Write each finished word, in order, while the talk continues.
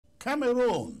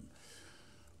Cameroon.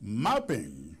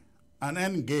 Mapping an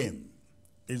endgame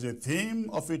is the theme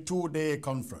of a two-day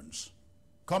conference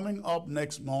coming up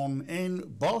next month in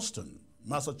Boston,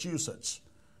 Massachusetts.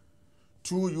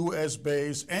 Two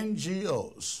U.S.-based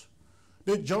NGOs,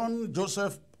 the John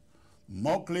Joseph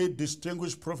Mockley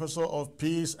Distinguished Professor of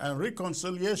Peace and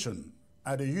Reconciliation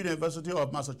at the University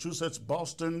of Massachusetts,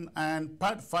 Boston, and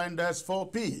Pathfinders for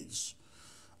Peace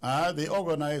are the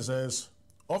organizers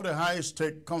of the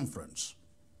high-stake conference.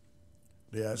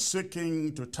 They are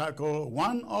seeking to tackle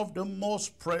one of the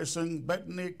most pressing but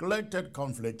neglected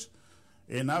conflicts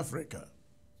in Africa,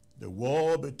 the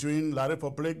war between La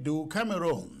République du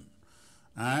Cameroon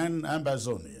and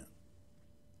Ambazonia.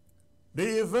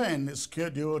 The event is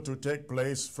scheduled to take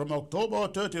place from October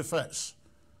 31st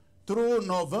through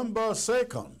November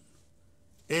 2nd,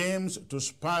 aims to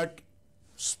spark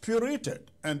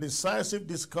spirited and decisive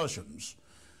discussions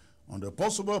on the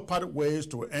possible pathways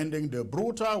to ending the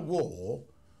brutal war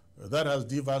that has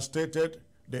devastated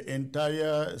the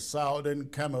entire southern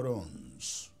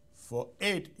Cameroons for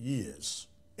 8 years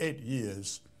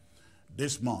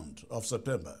this month of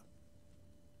September.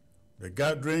 The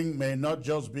gathering may not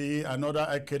just be another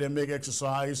academic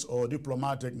exercise or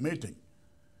diplomatic meeting.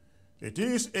 It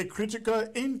is a critical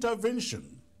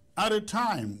intervention at a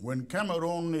time when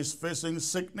Cameroon is facing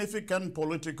significant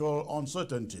political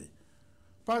uncertainty,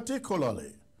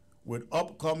 particularly with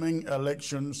upcoming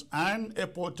elections and a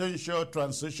potential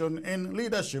transition in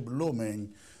leadership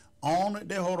looming on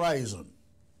the horizon.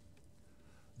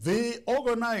 The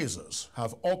organizers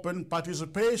have opened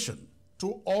participation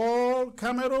to all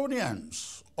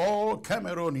Cameroonians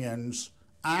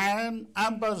and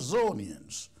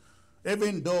Ambazonians,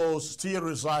 even those still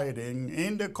residing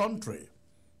in the country,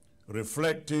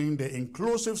 reflecting the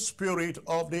inclusive spirit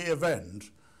of the event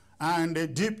and a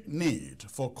deep need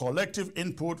for collective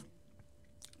input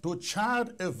to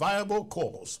chart a viable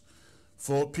course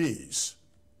for peace.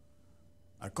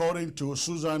 According to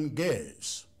SUZZANE,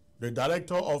 the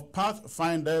director of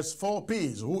Pathfinders for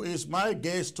Peace, who is my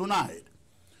guest tonight,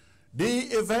 the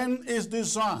event is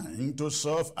designed to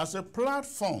serve as a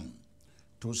platform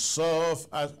for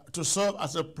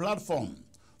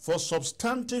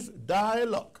substantive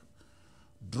dialogue,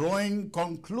 drawing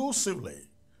conclusively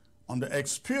on the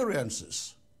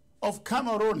experiences of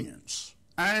Cameroonians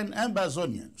and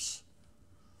Ambazonians.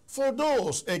 For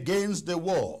those against the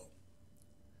war,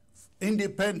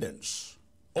 independence,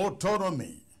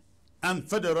 autonomy, and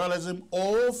federalism,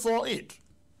 all for it.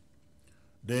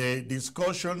 The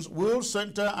discussions will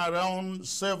center around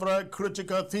several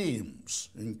critical themes,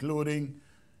 including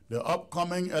the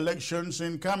upcoming elections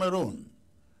in Cameroon,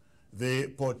 the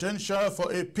potential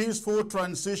for a peaceful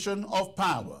transition of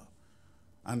power,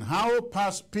 and how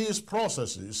past peace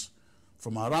processes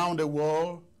from around the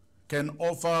world can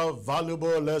offer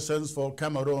valuable lessons for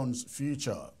Cameroon's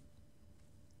future.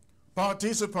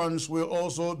 Participants will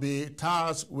also be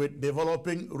tasked with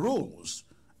developing rules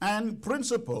and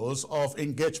principles of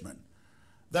engagement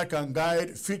that can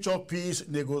guide future peace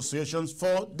negotiations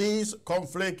for this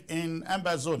conflict in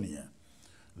Ambazonia,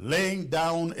 laying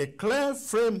down a clear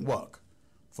framework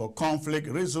for conflict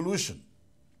resolution.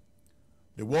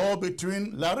 The war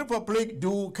between La République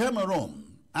du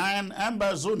Cameroon and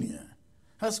Ambazonia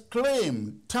has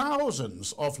claimed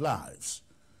thousands of lives,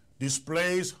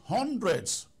 displaced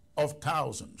hundreds of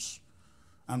thousands,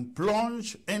 and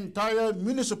plunged entire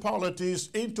municipalities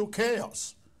into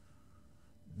chaos.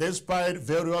 Despite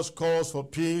various calls for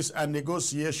peace and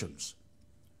negotiations,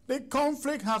 the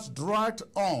conflict has dragged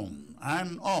on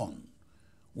and on,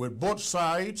 with both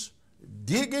sides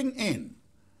digging in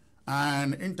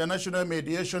and international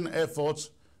mediation efforts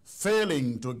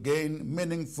failing to gain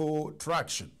meaningful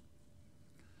traction.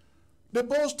 The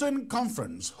Boston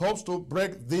Conference hopes to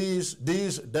break this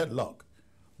deadlock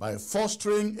by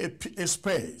fostering a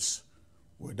space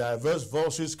where diverse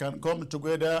voices can come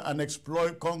together and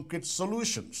explore concrete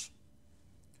solutions.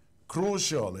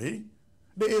 Crucially,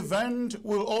 the event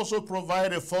will also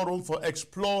provide a forum for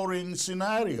exploring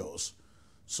scenarios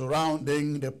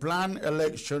surrounding the planned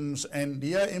elections and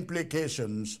their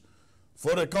implications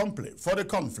for the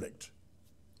conflict.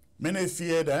 Many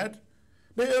fear that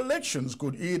the elections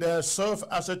could either serve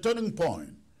as a turning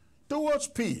point towards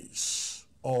peace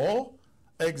or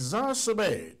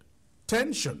exacerbate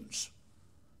tensions,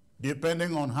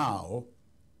 depending on how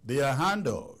they are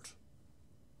handled.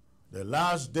 The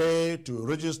last day to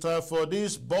register for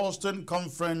this Boston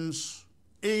conference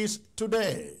is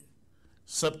today,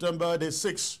 September the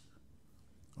 6th.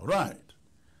 All right.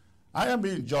 I am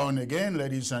being joined again,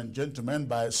 ladies and gentlemen,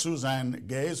 by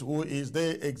SUZZANE, who is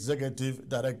the Executive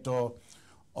Director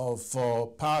of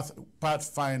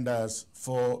Pathfinders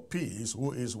for Peace,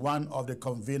 who is one of the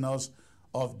conveners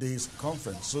of this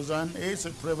conference. Susan, it's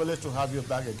a privilege to have you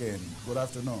back again. Good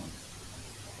afternoon.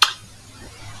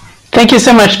 Thank you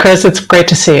so much, Chris. It's great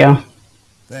to see you.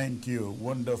 Thank you.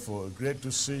 Wonderful. Great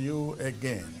to see you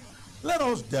again. Let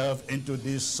us delve into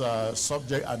this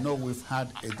subject. I know we've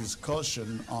had a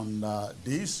discussion on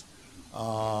this,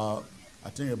 I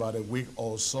think about a week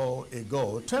or so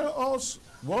ago. Tell us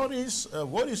what is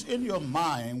in your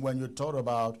mind when you thought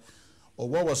about, or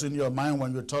what was in your mind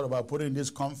when you thought about putting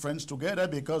this conference together,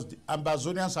 because the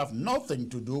Ambazonians have nothing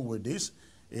to do with this.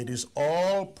 It is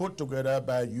all put together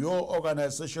by your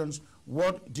organizations.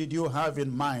 What did you have in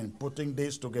mind putting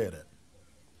this together?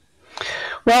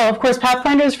 Well, of course,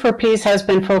 Pathfinders for Peace has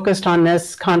been focused on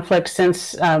this conflict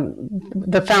since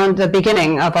the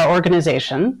beginning of our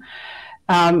organization.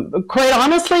 Quite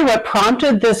honestly, what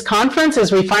prompted this conference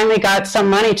is we finally got some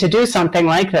money to do something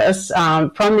like this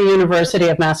from the University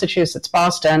of Massachusetts,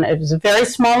 Boston. It was a very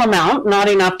small amount, not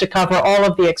enough to cover all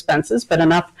of the expenses, but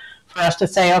enough for us to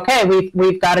say, okay,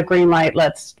 we've got a green light,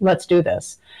 let's do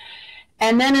this.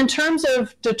 And then in terms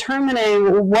of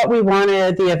determining what we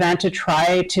wanted the event to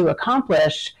try to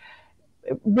accomplish,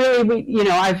 really,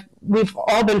 we've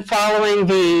all been following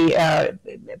the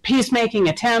peacemaking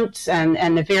attempts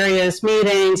and the various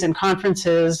meetings and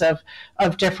conferences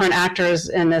of different actors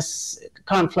in this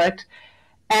conflict.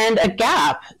 And a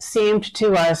gap seemed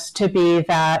to us to be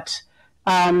that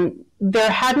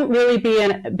there hadn't really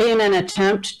been an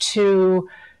attempt to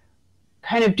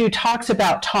kind of do talks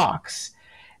about talks,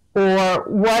 or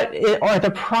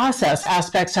the process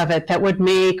aspects of it that would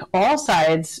make all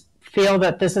sides feel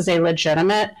that this is a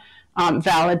legitimate,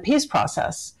 valid peace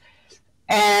process.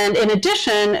 And in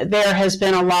addition, there has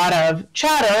been a lot of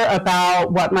chatter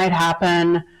about what might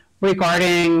happen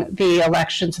regarding the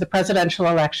elections, the presidential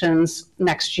elections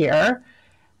next year,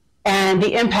 and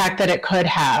the impact that it could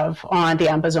have on the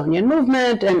Ambazonian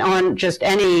movement and on just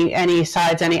any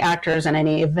sides, any actors, and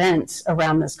any events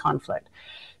around this conflict.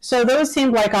 So those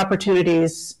seemed like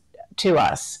opportunities to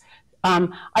us.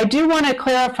 I do want to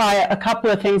clarify a couple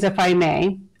of things, if I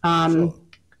may. Sure.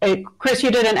 Chris,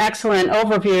 you did an excellent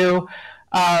overview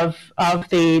of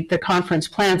the conference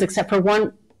plans, except for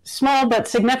one small but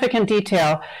significant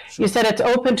detail. Sure. You said it's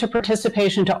open to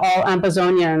participation to all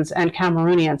Ambazonians and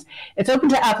Cameroonians. It's open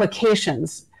to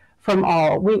applications from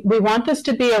all. We want this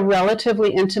to be a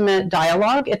relatively intimate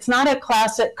dialogue. It's not a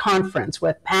classic conference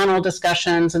with panel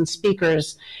discussions and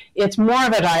speakers. It's more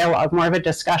of a dialogue, more of a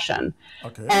discussion.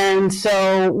 Okay. And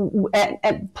so,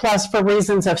 plus for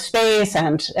reasons of space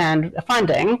and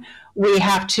funding, we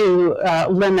have to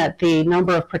limit the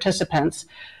number of participants.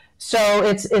 So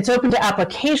it's open to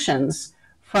applications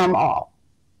from all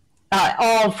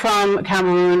from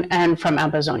Cameroon and from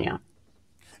Ambazonia.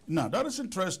 Now, that is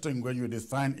interesting when you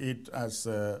define it as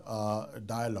a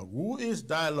dialogue. Who is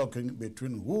dialoguing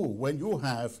between who when you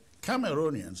have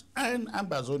Cameroonians and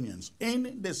Ambazonians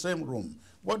in the same room?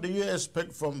 What do you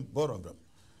expect from both of them?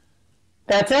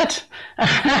 That's it.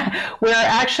 We're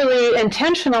actually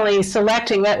intentionally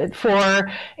selecting that for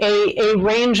a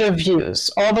range of views,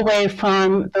 all the way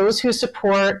from those who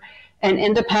support an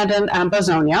independent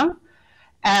Ambazonia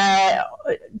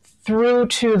through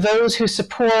to those who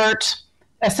support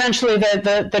essentially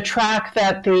the track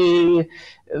that the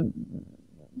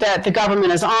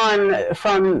government is on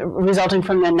resulting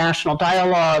from the national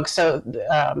dialogue. So,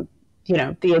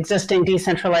 the existing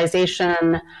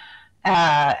decentralization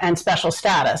and special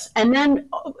status. And then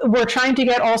we're trying to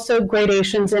get also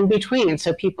gradations in between.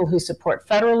 So people who support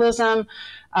federalism,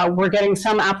 we're getting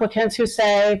some applicants who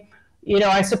say,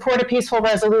 I support a peaceful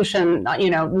resolution,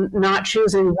 not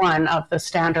choosing one of the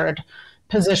standard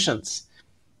positions.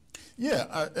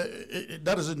 Yeah,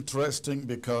 that is interesting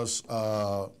because,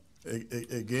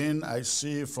 again, I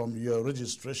see from your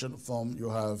registration form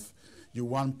you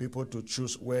want people to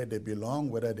choose where they belong,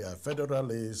 whether they are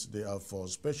federalists, they are for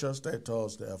special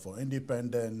status, they are for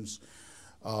independence,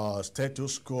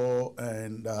 status quo,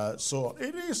 and so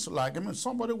it is like,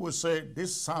 somebody would say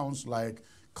this sounds like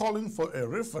calling for a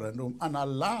referendum and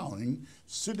allowing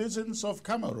citizens of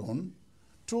Cameroon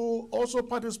to also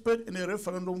participate in a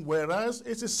referendum, whereas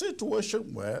it's a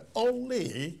situation where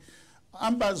only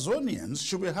Ambazonians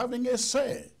should be having a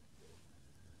say.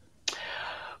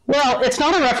 Well, it's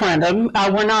not a referendum.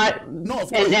 We're not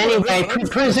in any way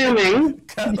presuming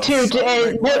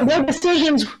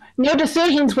no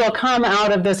decisions will come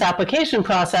out of this application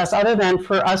process other than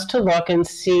for us to look and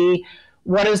see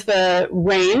what is the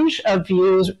range of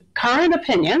views current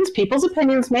opinions? People's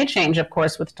opinions may change, of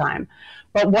course, with time.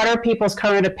 But what are people's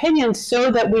current opinions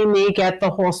so that we may get the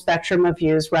whole spectrum of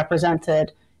views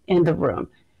represented in the room?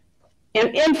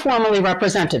 Informally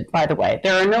represented, by the way.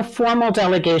 There are no formal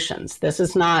delegations. There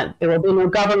will be no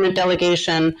government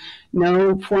delegation,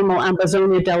 no formal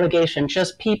Ambazonia delegation,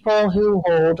 just people who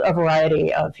hold a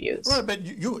variety of views. Right, but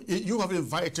you have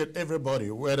invited everybody,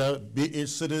 whether be it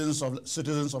citizens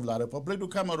of La République du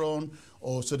Cameroon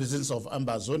or citizens of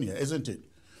Ambazonia, isn't it?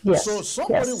 Yes. So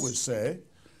somebody would say,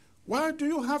 why do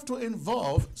you have to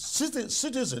involve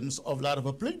citizens of La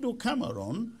République du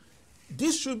Cameroon?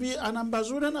 This should be an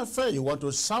Ambazonian affair. You want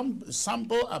to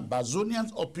sample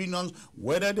Ambazonians' opinions,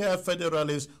 whether they are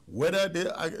federalists, whether they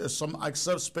some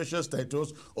accept special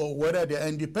status, or whether they are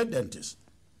independentists.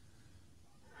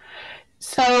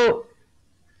 So,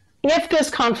 if this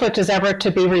conflict is ever to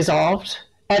be resolved,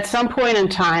 at some point in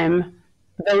time,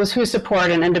 those who support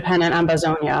an independent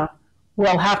Ambazonia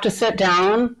will have to sit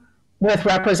down with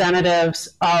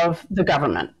representatives of the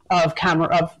government, of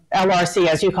LRC,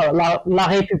 as you call it, La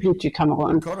République du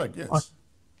Cameroun. Correct, yes.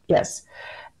 Yes.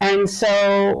 And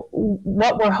so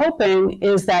what we're hoping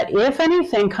is that if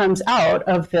anything comes out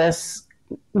of this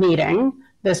meeting,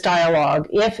 this dialogue,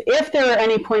 if there are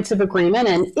any points of agreement,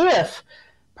 and if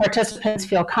participants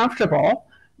feel comfortable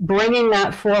bringing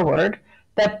that forward,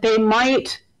 that they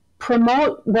might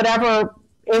promote whatever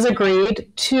is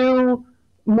agreed to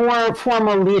more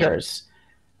formal leaders,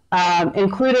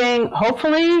 including,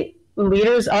 hopefully,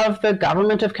 leaders of the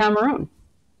government of Cameroon.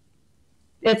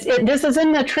 This is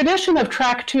in the tradition of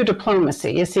track 2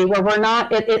 diplomacy, you see, where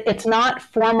it's not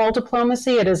formal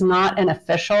diplomacy, it is not an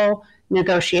official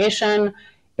negotiation,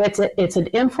 it's an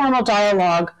informal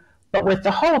dialogue, but with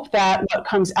the hope that what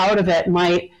comes out of it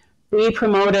might be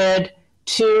promoted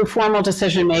to formal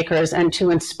decision makers and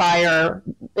to inspire,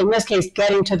 in this case,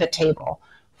 getting to the table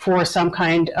for some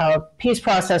kind of peace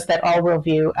process that all will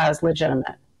view as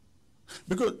legitimate.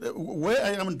 Because where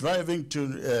I am driving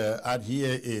to at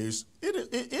here is,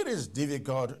 it is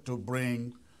difficult to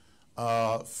bring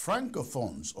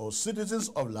Francophones or citizens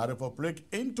of La République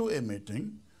into a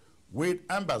meeting with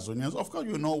Ambazonians. Of course,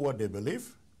 you know what they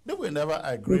believe. They will never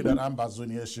agree that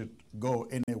Ambazonia should go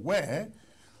anywhere.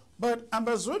 But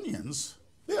Ambazonians,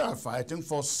 they are fighting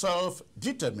for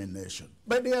self-determination.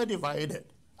 But they are divided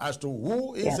as to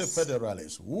who is a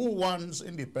federalist, who wants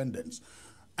independence,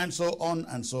 and so on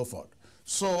and so forth.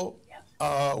 So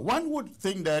one would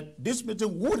think that this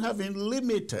meeting would have been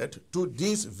limited to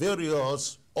these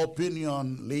various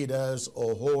opinion leaders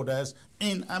or holders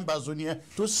in Ambazonia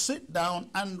to sit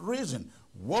down and reason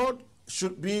what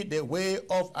should be the way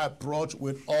of approach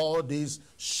with all these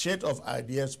shade of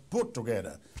ideas put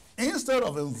together, instead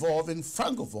of involving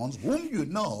Francophones, whom you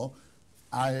know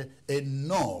I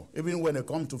know, even when it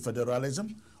comes to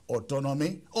federalism,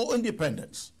 autonomy, or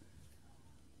independence.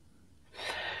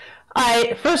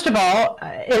 First of all,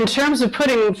 in terms of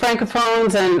putting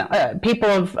Francophones and people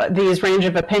of these range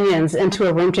of opinions into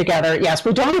a room together, yes,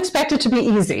 we don't expect it to be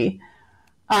easy.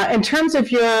 In terms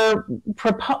of your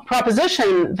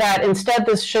proposition that instead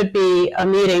this should be a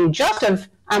meeting just of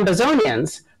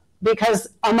Ambazonians, because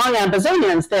among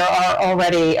Ambazonians there are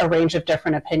already a range of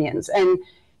different opinions. And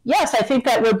yes, I think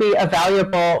that would be a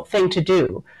valuable thing to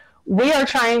do. We are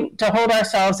trying to hold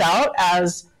ourselves out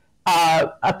as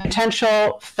a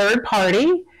potential third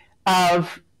party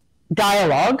of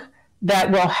dialogue that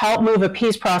will help move a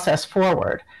peace process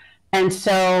forward. And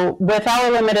so with our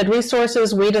limited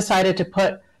resources, we decided to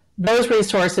put those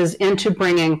resources into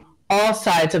bringing all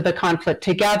sides of the conflict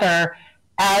together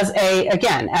as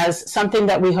as something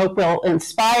that we hope will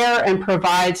inspire and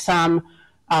provide some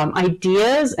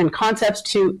ideas and concepts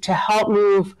to help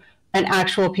move an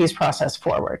actual peace process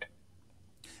forward.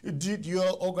 Did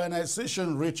your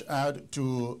organization reach out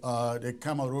to the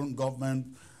Cameroon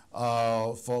government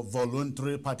for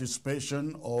voluntary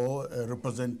participation or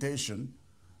representation?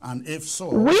 And if so,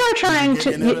 we are trying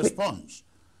to get any response?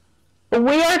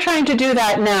 We are trying to do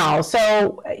that now.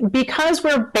 So because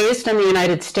we're based in the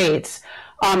United States,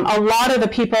 a lot of the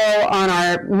people on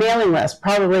our mailing list,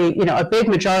 probably a big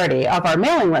majority of our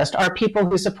mailing list, are people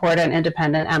who support an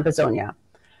independent Ambazonia,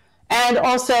 and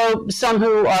also some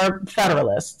who are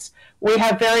federalists. We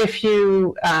have very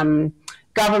few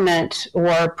government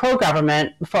or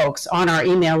pro-government folks on our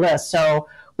email list. So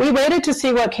we waited to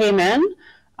see what came in,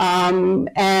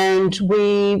 and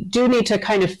we do need to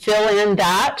kind of fill in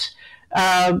that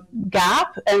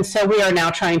gap. And so we are now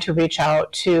trying to reach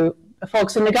out to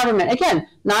folks in the government, again,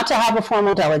 not to have a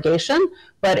formal delegation,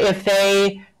 but if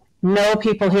they know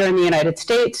people here in the United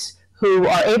States who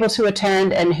are able to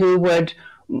attend and who would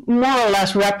more or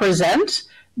less represent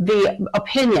the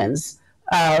opinions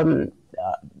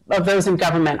of those in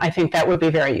government, I think that would be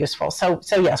very useful. So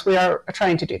yes, we are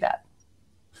trying to do that.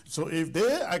 So if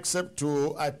they accept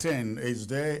to attend, is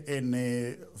there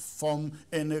any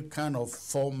kind of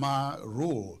formal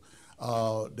role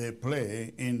they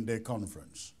play in the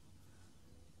conference?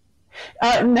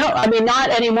 No, I mean,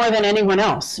 not any more than anyone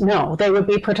else. No, they would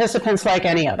be participants like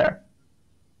any other.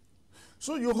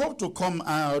 So you hope to come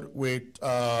out with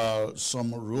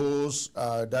some rules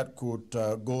that could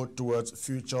go towards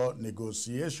future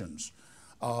negotiations.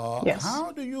 Yes.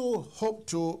 How do you hope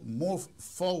to move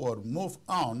forward, move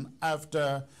on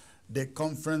after the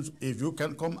conference, if you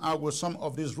can come out with some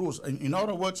of these rules? In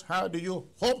other words, how do you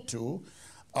hope to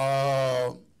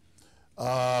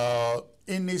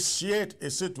initiate a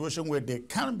situation where they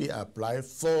can be applied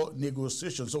for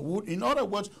negotiations? So in other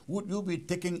words, would you be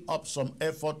taking up some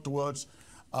effort towards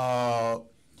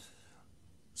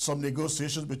some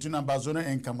negotiations between Ambazonia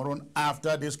and Cameroon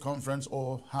after this conference,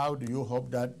 or how do you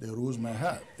hope that the rules may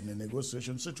help in the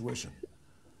negotiation situation?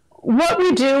 What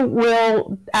we do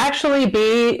will actually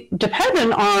be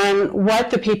dependent on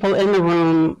what the people in the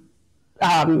room,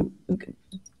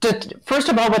 first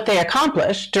of all, what they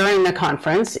accomplish during the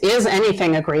conference. Is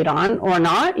anything agreed on or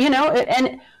not? You know,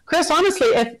 and Chris, honestly,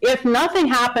 if nothing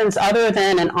happens other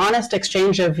than an honest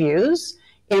exchange of views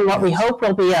in what we hope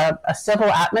will be a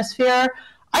civil atmosphere,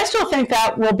 I still think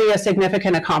that will be a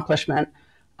significant accomplishment,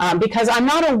 because I'm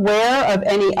not aware of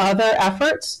any other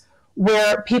efforts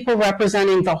where people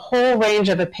representing the whole range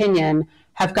of opinion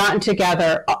have gotten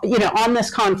together, you know, on this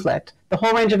conflict. The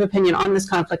whole range of opinion on this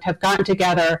conflict have gotten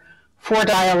together for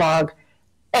dialogue,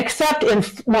 except in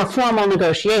more formal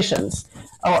negotiations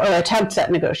or attempts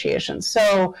at negotiations.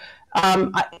 So,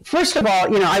 first of all,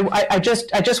 you know, I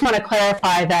just want to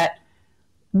clarify that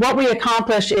what we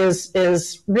accomplish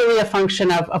is really a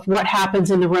function of what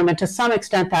happens in the room, and to some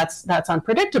extent that's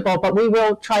unpredictable, but we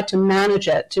will try to manage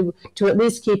it to at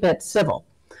least keep it civil.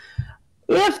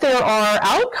 If there are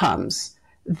outcomes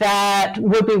that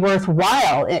would be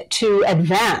worthwhile to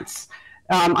advance,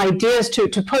 ideas to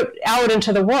put out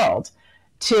into the world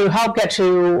to help get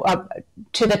to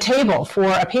the table for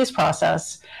a peace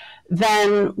process,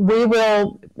 then we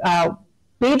will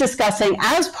be discussing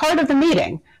as part of the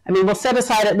meeting. I mean, we'll set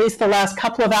aside at least the last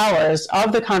couple of hours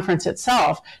of the conference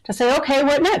itself to say, okay,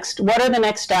 what next? What are the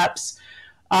next steps?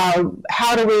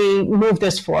 How do we move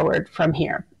this forward from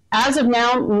here? As of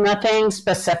now, nothing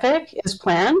specific is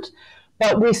planned,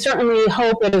 but we certainly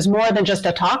hope it is more than just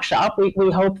a talk shop.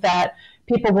 We hope that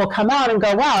people will come out and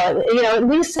go, wow, you know, at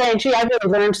least saying, gee, I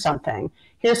really learned something.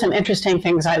 Here's some interesting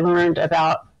things I learned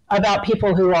about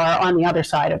people who are on the other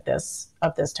side of this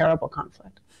terrible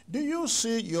conflict. Do you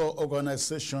see your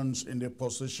organizations in the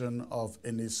position of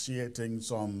initiating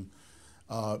some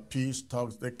peace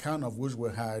talks, the kind of which we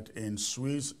had in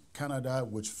Swiss, Canada,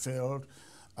 which failed?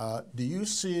 Do you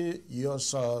see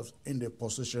yourselves in the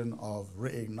position of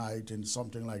reigniting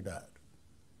something like that?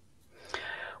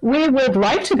 We would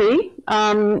like to be.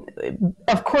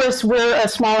 Of course, we're a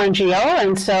small NGO,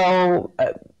 and so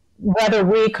whether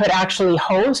we could actually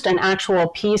host an actual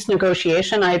peace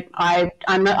negotiation, I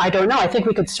don't know. I think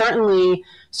we could certainly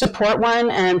support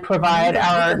one and provide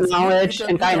our knowledge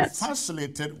and guidance.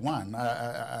 Facilitate one.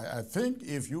 I think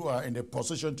if you are in the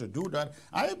position to do that,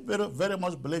 I very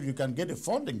much believe you can get the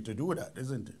funding to do that,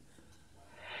 isn't it?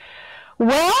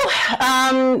 Well,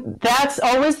 that's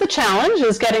always the challenge,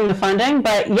 is getting the funding.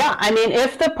 But yeah, I mean,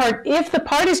 if the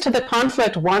parties to the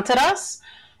conflict wanted us,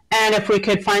 and if we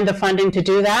could find the funding to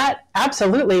do that,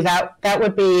 absolutely, that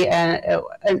would be an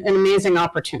amazing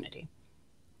opportunity.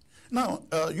 Now,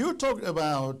 you talked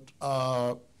about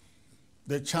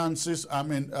the chances, I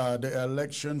mean, the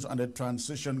elections and the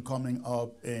transition coming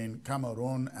up in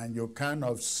Cameroon, and you kind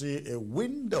of see a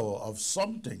window of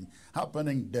something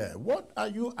happening there. What are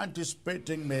you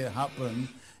anticipating may happen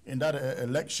in that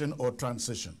election or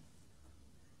transition?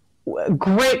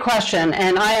 Great question,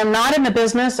 and I am not in the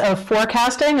business of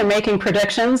forecasting and making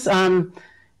predictions. I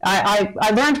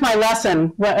learned my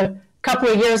lesson a couple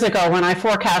of years ago when I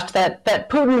forecast that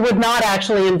Putin would not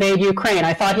actually invade Ukraine.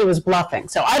 I thought he was bluffing,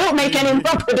 so I don't make any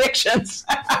more predictions.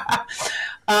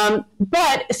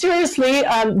 But seriously,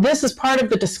 this is part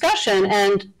of the discussion,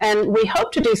 and we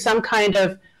hope to do some kind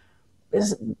of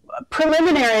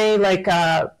preliminary, like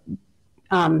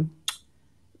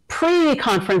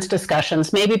pre-conference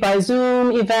discussions, maybe by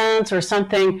Zoom events or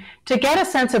something, to get a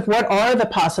sense of what are the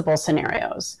possible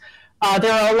scenarios.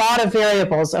 There are a lot of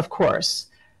variables, of course.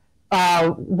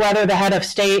 Whether the head of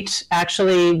state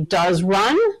actually does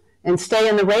run and stay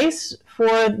in the race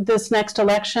for this next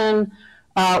election,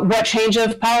 what change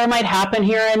of power might happen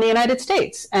here in the United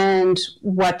States and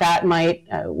what that might,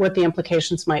 what the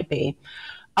implications might be.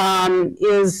 How do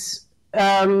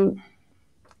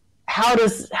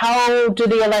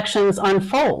the elections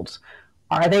unfold?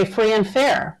 Are they free and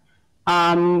fair?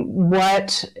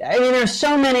 There's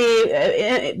so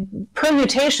many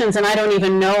permutations, and I don't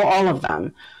even know all of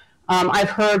them. I've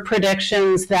heard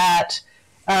predictions that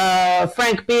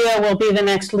Frank Bia will be the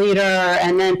next leader,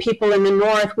 and then people in the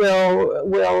north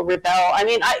will rebel. I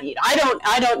mean,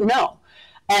 I don't know.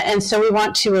 And so we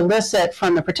want to elicit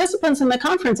from the participants in the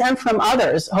conference and from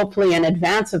others, hopefully in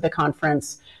advance of the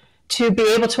conference, to be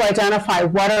able to identify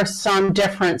what are some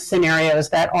different scenarios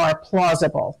that are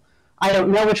plausible. I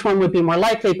don't know which one would be more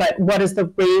likely, but what is the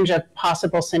range of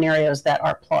possible scenarios that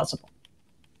are plausible?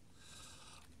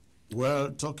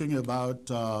 Well, talking about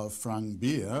Frank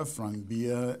Bia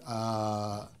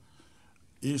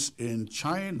is in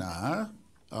China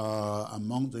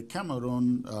among the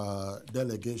Cameroon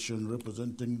delegation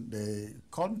representing the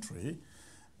country,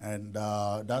 and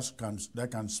that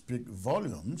can speak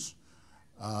volumes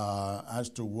as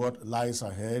to what lies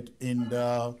ahead in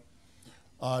the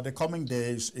coming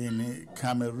days in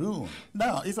Cameroon.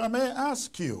 Now, if I may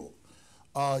ask you,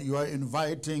 you are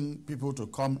inviting people to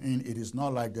come in. It is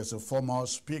not like there's a formal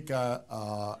speaker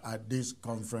at this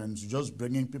conference, just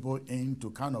bringing people in to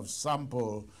kind of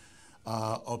sample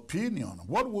opinion.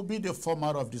 What will be the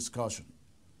format of discussion?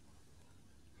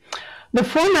 The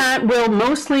format will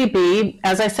mostly be,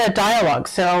 as I said, dialogue.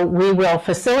 So we will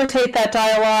facilitate that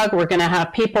dialogue. We're going to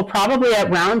have people probably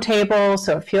at round tables,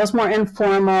 so it feels more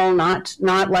informal, not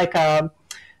like a,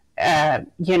 the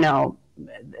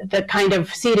kind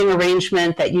of seating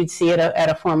arrangement that you'd see at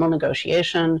a formal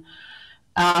negotiation.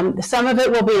 Some of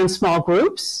it will be in small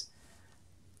groups.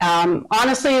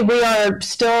 Honestly, we are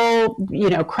still,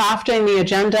 crafting the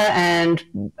agenda,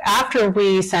 and after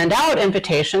we send out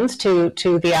invitations to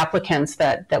the applicants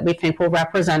that we think will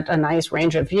represent a nice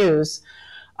range of views,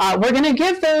 we're going to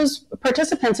give those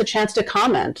participants a chance to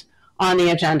comment on the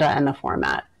agenda and the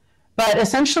format. But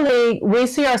essentially, we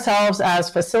see ourselves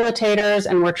as facilitators,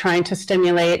 and we're trying to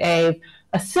stimulate a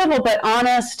civil but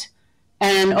honest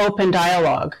and open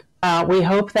dialogue. We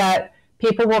hope that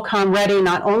people will come ready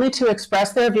not only to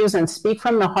express their views and speak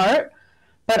from the heart,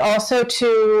 but also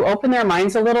to open their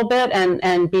minds a little bit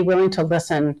and be willing to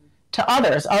listen to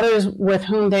others with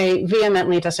whom they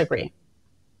vehemently disagree.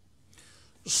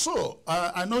 So,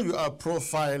 I know you are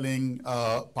profiling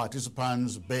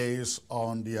participants based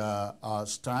on their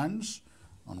stance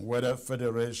on whether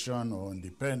federation or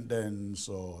independence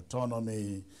or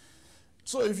autonomy.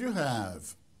 So if you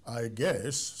have, I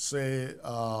guess, say,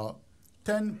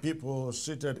 10 people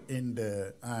seated in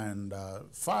there, and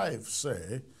 5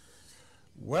 say,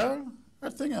 well, I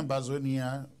think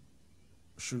Ambazonia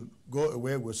should go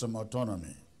away with some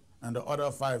autonomy. And the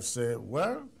other 5 say,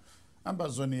 well,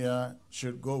 Ambazonia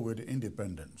should go with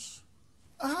independence.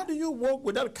 How do you work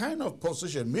with that kind of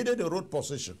position, middle-of-the-road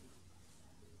position?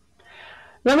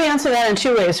 Let me answer that in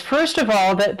 2 ways. First of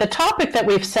all, the topic that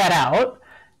we've set out,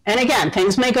 and again,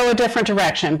 things may go a different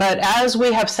direction, but as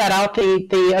we have set out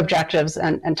the objectives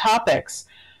and topics,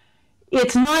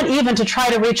 it's not even to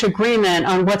try to reach agreement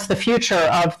on what's the future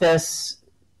of this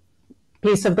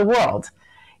piece of the world.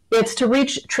 It's to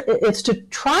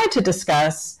try to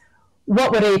discuss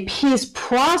what would a peace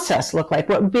process look like,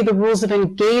 what would be the rules of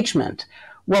engagement,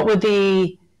 what would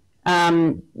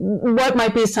what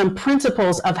might be some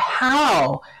principles of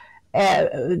how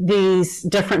these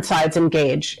different sides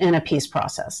engage in a peace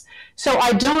process. So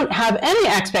I don't have any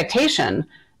expectation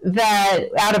that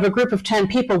out of a group of 10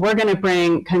 people, we're going to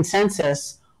bring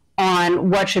consensus on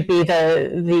what should be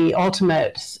the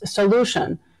ultimate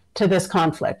solution to this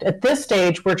conflict. At this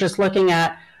stage, we're just looking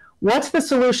at what's the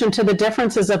solution to the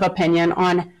differences of opinion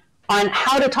on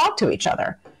how to talk to each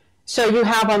other. So you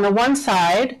have on the one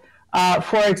side,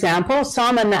 for example,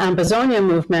 some in the Ambazonia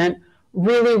movement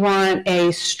really want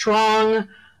a strong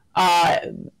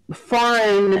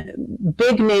foreign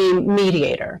big name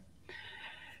mediator.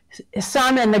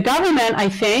 Some in the government, I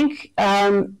think,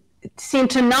 seem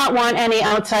to not want any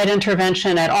outside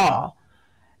intervention at all.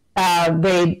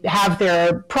 They have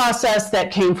their process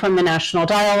that came from the national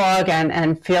dialogue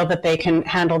and feel that they can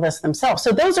handle this themselves.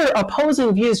 So those are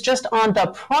opposing views just on the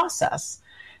process.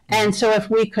 And so if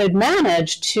we could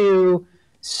manage to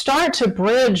start to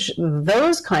bridge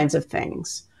those kinds of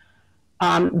things,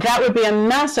 that would be a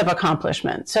massive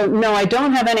accomplishment. So no, I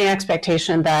don't have any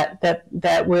expectation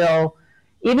that we'll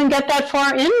even get that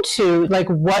far into like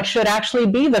what should actually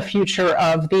be the future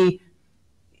of the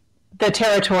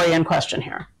territory in question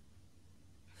here.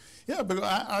 Yeah, because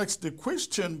I asked the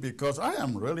question because I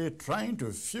am really trying to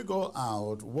figure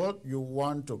out what you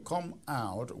want to come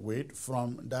out with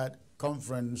from that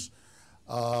conference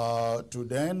to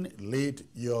then lead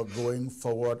your going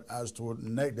forward as to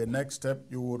the next step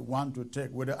you would want to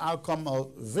take with the outcome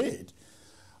of it.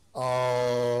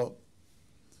 I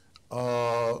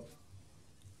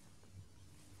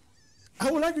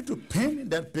would like you to paint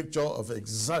that picture of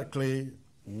exactly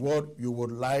what you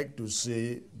would like to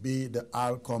see be the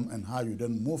outcome and how you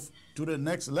then move to the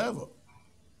next level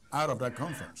out of that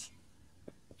conference.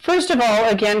 First of all,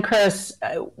 again, Chris,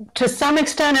 to some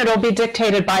extent it'll be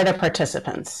dictated by the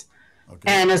participants. Okay.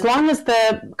 And as long as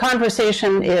the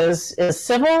conversation is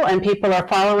civil and people are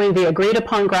following the agreed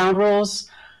upon ground rules,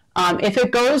 if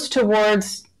it goes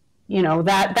towards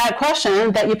that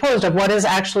question that you posed of what is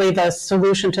actually the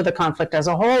solution to the conflict as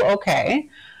a whole, okay.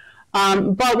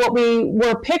 But what we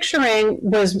were picturing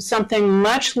was something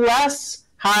much less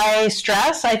high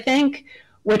stress, I think,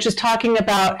 which is talking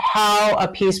about how a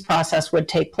peace process would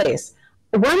take place.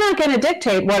 We're not going to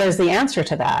dictate what is the answer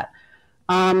to that.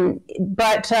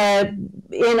 But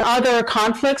in other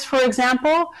conflicts, for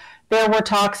example, there were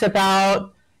talks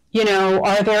about,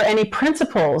 are there any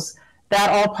principles that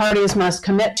all parties must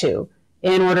commit to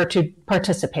in order to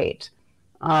participate,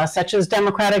 such as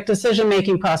democratic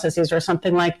decision-making processes or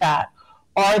something like that.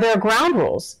 Are there ground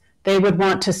rules they would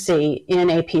want to see in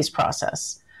a peace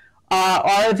process?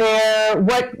 Are there,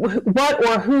 what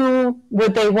or who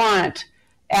would they want,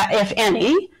 if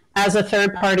any, as a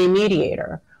third-party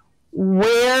mediator?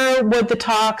 Where would the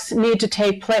talks need to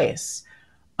take place?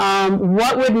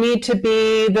 What would need to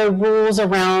be the rules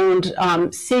around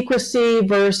secrecy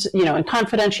versus, and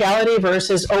confidentiality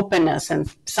versus openness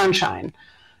and sunshine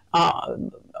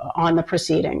on the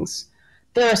proceedings?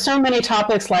 There are so many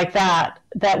topics like that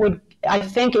would, I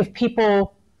think, if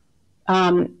people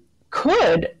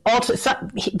could also,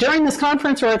 during this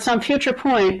conference or at some future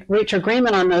point, reach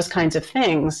agreement on those kinds of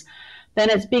things, then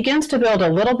it begins to build a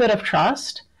little bit of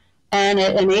trust, and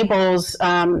it enables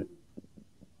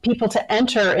people to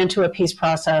enter into a peace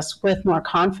process with more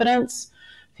confidence,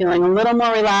 feeling a little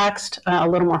more relaxed, a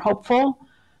little more hopeful,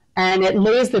 and it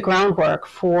lays the groundwork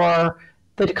for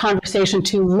the conversation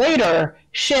to later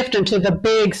shift into the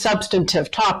big substantive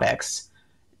topics,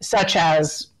 such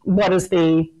as what is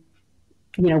the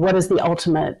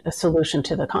ultimate solution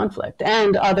to the conflict,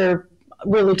 and other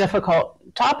really difficult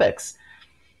topics.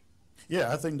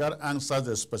 Yeah, I think that answers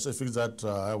the specifics that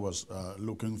I was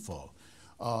looking for.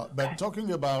 But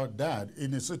talking about that,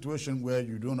 in a situation where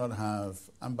you do not have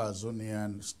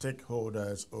Ambazonian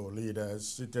stakeholders or leaders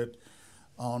seated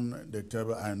on the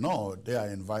table, I know they are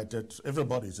invited,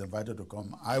 everybody is invited to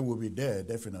come. I will be there,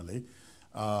 definitely.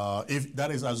 If that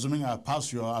is assuming I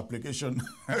pass your application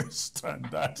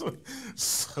standard,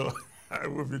 so I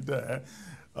will be there.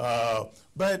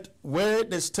 But where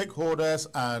the stakeholders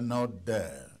are not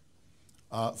there,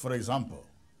 for example,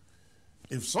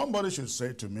 if somebody should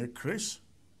say to me, Chris,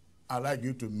 I'd like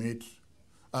you to meet,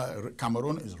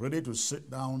 Cameroon is ready to sit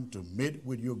down to meet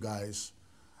with you guys,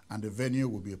 and the venue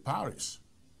will be Paris.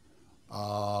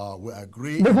 We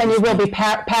agree. The venue will be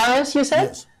Paris, you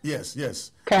said? Yes.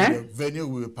 Okay. The venue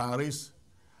will be Paris.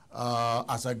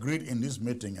 As agreed in this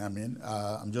meeting,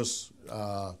 I'm just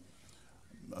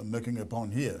making a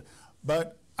point here.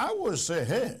 But I would say,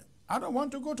 hey, I don't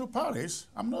want to go to Paris.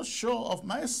 I'm not sure of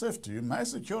my safety, my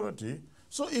security.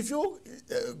 So if you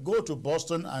go to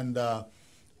Boston and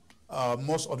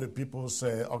most of the people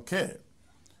say, okay,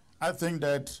 I think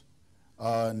that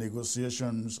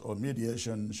negotiations or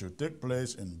mediation should take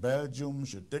place in Belgium,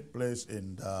 should take place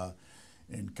in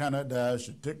Canada,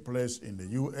 should take place in the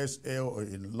USA or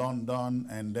in London,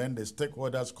 and then the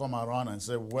stakeholders come around and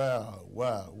say, well,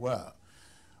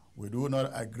 we do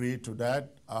not agree to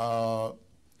that. How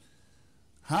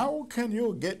can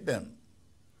you get them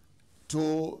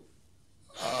to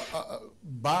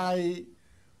by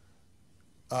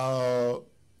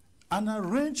an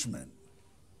arrangement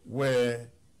where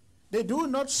they do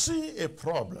not see a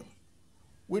problem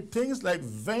with things like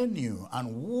venue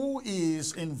and who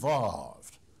is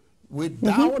involved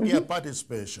without their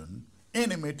participation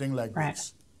in a meeting like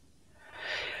this?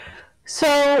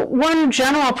 So one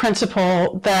general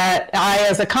principle that I,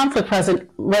 as a conflict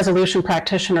resolution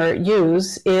practitioner,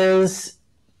 use is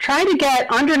try to get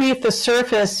underneath the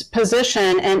surface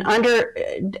position and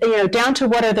down to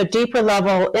what are the deeper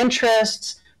level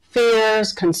interests,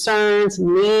 fears, concerns,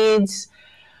 needs.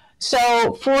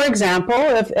 So, for example,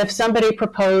 if somebody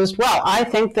proposed, well, I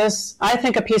think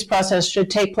a peace process should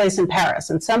take place in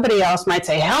Paris, and somebody else might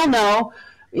say, hell no,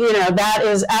 that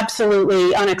is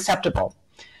absolutely unacceptable.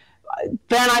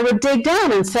 then I would dig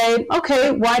down and say,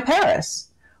 okay, why Paris?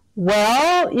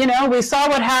 Well, you know, we saw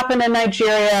what happened in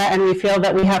Nigeria and we feel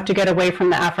that we have to get away from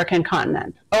the African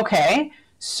continent. Okay,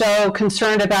 so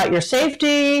concerned about your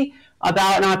safety,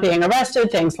 about not being arrested,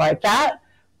 things like that.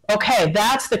 Okay,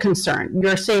 that's the concern,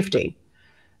 your safety.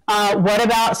 What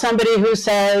about somebody who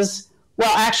says,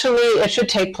 well, actually, it should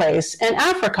take place in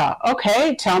Africa?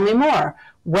 Okay, tell me more.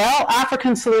 Well,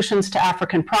 African solutions to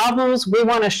African problems. We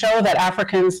want to show that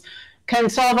Africans can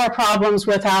solve our problems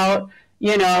without,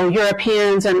 you know,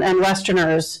 Europeans and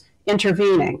Westerners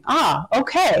intervening. Ah,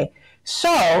 okay.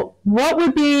 So what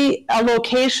would be a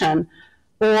location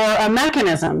or a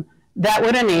mechanism that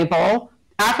would enable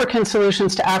African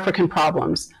solutions to African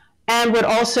problems and would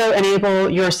also enable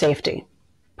your safety?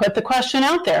 Put the question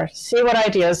out there, see what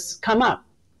ideas come up.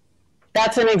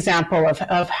 That's an example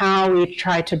of how we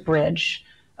try to bridge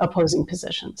opposing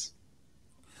positions.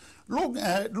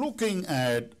 Looking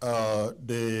at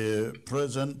the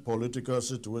present political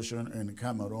situation in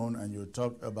Cameroon, and you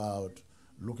talk about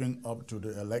looking up to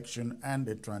the election and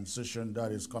the transition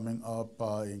that is coming up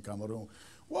in Cameroon,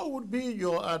 what would be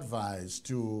your advice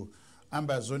to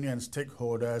Ambazonian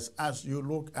stakeholders as you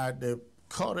look at the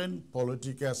current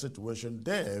political situation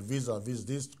there vis-a-vis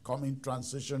this coming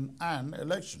transition and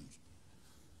elections?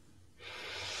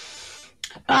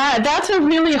 That's a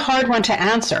really hard one to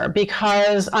answer,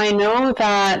 because I know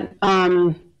that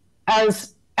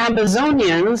as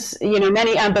Ambazonians, you know,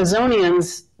 many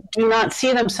Ambazonians do not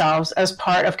see themselves as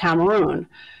part of Cameroon,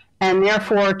 and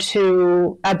therefore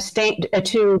to participate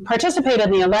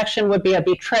in the election would be a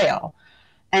betrayal.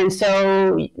 And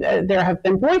so there have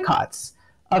been boycotts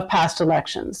of past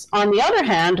elections. On the other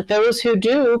hand, those who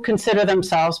do consider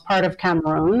themselves part of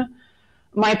Cameroon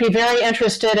might be very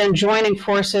interested in joining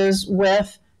forces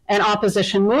with an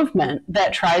opposition movement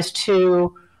that tries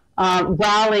to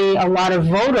rally a lot of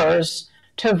voters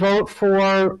to vote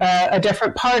for a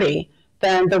different party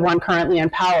than the one currently in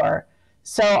power.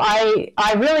 So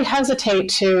I really hesitate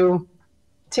to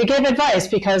give advice,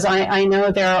 because I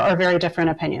know there are very different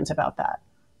opinions about that.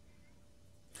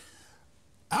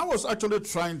 I was actually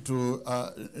trying to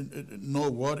know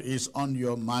what is on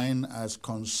your mind as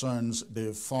concerns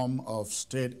the form of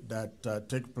state that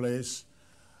take place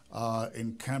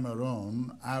in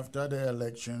Cameroon after the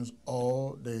elections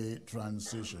or the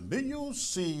transition. Do you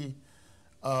see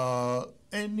a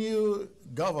new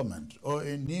government or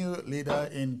a new leader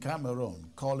in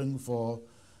Cameroon calling for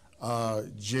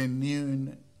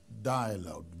genuine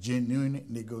dialogue, genuine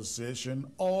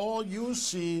negotiation, or you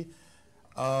see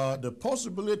the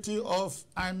possibility of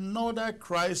another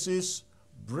crisis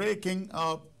breaking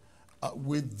up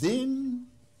within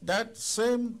that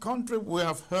same country? We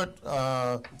have heard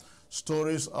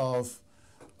stories of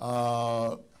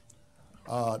the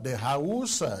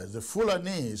Hausas, the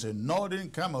Fulanese in northern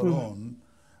Cameroon,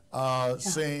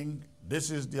 saying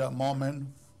this is their moment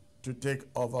to take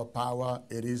over power,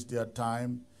 it is their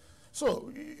time.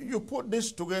 So you put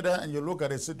this together and you look at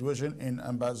the situation in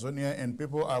Ambazonia, and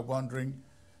people are wondering,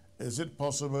 is it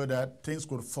possible that things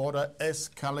could further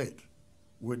escalate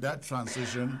with that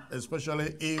transition,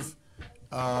 especially if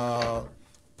Paul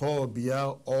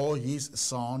Biya or his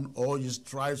son or his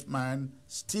tribesman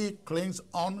still clings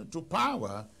on to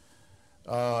power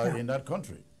in that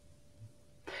country?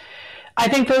 I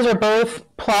think those are both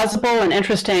plausible and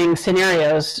interesting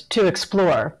scenarios to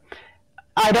explore.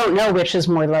 I don't know which is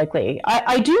more likely.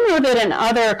 I do know that in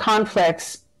other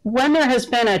conflicts, when there has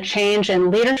been a change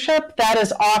in leadership, that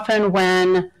is often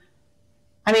when,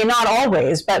 I mean, not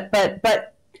always, but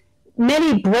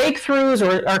many breakthroughs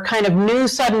or kind of new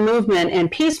sudden movement in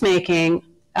peacemaking,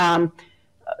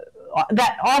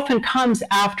 that often comes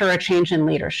after a change in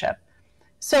leadership.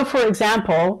 So, for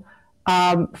example,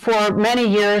 for many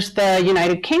years, the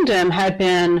United Kingdom had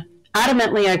been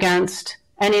adamantly against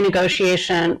any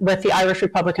negotiation with the Irish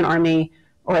Republican Army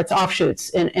or its offshoots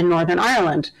in Northern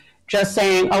Ireland, just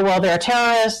saying, oh, well, they're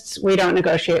terrorists, we don't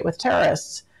negotiate with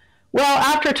terrorists. Well,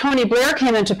 after Tony Blair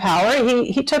came into power,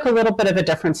 he took a little bit of a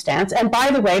different stance. And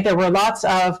by the way, there were lots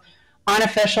of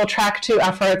unofficial track 2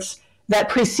 efforts that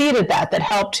preceded that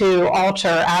helped to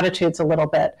alter attitudes a little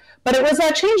bit. But it was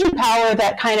that change in power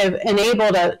that kind of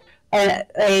enabled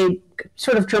a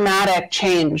sort of dramatic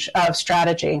change of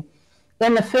strategy.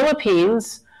 In the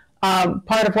Philippines,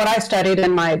 part of what I studied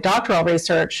in my doctoral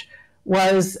research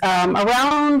was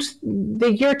around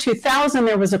the year 2000,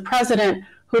 there was a president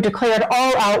who declared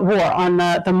all-out war on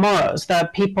the Moros, the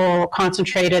people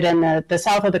concentrated in the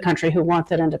south of the country who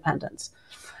wanted independence.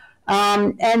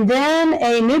 And then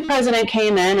a new president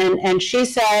came in and she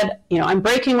said, you know, I'm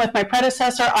breaking with my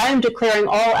predecessor, I am declaring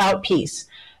all-out peace.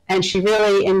 and she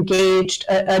really engaged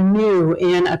anew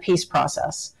in a peace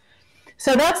process.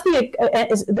 So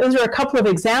those are a couple of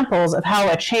examples of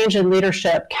how a change in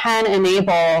leadership can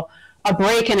enable a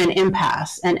break in an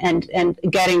impasse and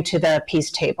getting to the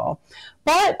peace table.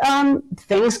 But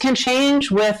things can change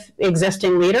with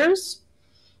existing leaders.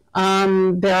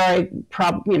 There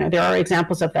are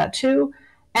examples of that too.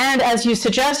 And as you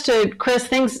suggested, Chris,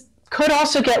 things could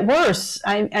also get worse.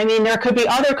 I mean, there could be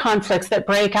other conflicts that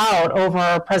break out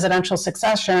over presidential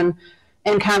succession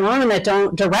in Cameroon that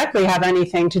don't directly have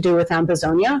anything to do with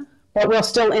Ambazonia, but will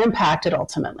still impact it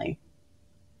ultimately.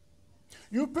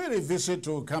 You paid a visit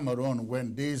to Cameroon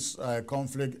when this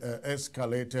conflict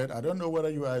escalated. I don't know whether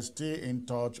you are still in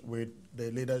touch with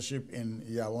the leadership in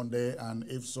Yaoundé, and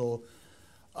if so,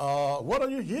 what are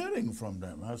you hearing from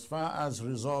them as far as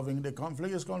resolving the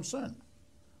conflict is concerned?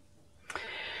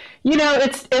 You know,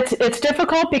 it's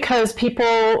difficult because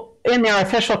people in their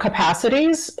official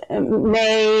capacities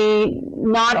may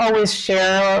not always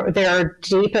share their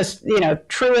deepest,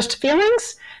 truest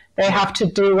feelings. They have to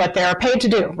do what they're paid to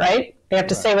do, right? They have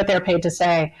to say what they're paid to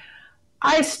say.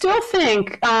 I still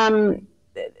think, I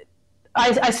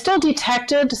still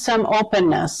detected some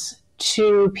openness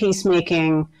to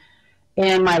peacemaking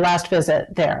in my last visit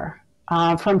there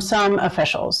from some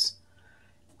officials.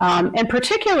 In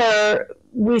particular,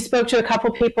 we spoke to a couple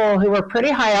people who were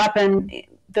pretty high up in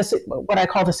this, what I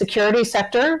call the security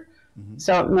sector,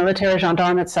 so military,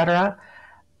 gendarme, et cetera,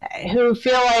 who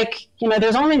feel like,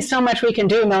 there's only so much we can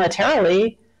do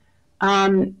militarily.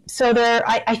 So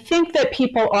I think that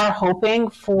people are hoping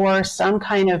for some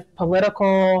kind of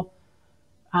political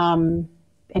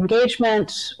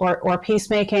engagement or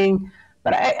peacemaking.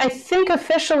 But I think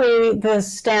officially the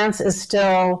stance is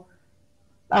still,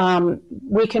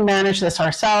 we can manage this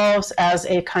ourselves as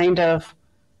a kind of,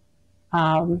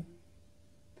 I'm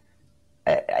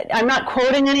not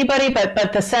quoting anybody, but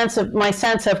my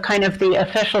sense of kind of the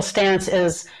official stance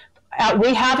is,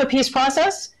 we have a peace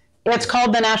process. It's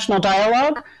called the National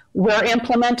Dialogue. We're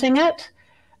implementing it.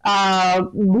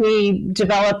 We're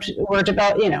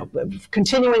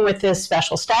continuing with this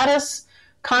special status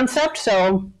concept.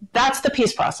 So that's the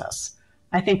peace process.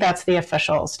 I think that's the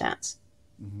official stance.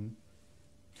 Mm-hmm.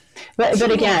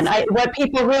 But again, what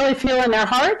people really feel in their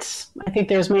hearts, I think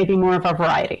there's maybe more of a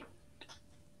variety.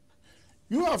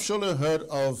 You have surely heard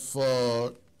of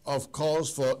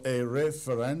calls for a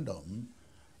referendum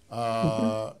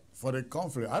for the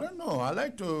conflict. I don't know. I'd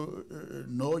like to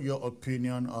know your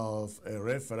opinion of a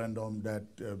referendum that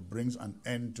brings an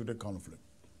end to the conflict.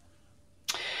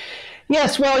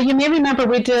 Yes, well, you may remember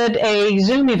we did a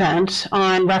Zoom event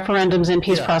on referendums and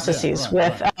peace processes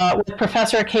with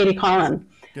Professor Katie Collin.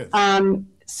 Yes.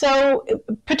 So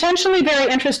potentially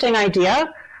very interesting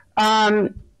idea.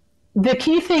 The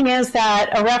key thing is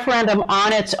that a referendum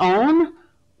on its own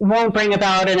won't bring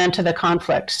about an end to the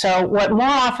conflict. So what more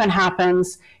often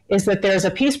happens is that there's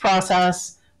a peace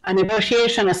process, a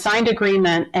negotiation, a signed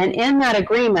agreement, and in that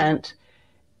agreement,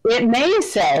 it may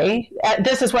say,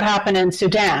 this is what happened in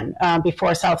Sudan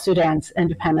before South Sudan's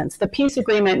independence. The peace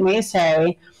agreement may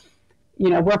say,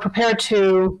 we're prepared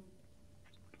to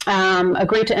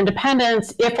agree to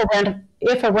independence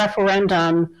if a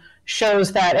referendum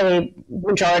shows that a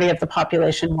majority of the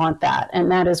population want that,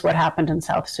 and that is what happened in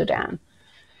South Sudan.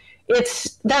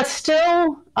 That's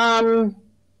still,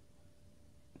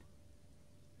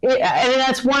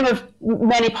 that's one of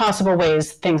many possible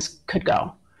ways things could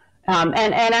go.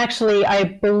 And actually, I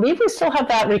believe we still have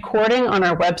that recording on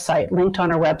our website, linked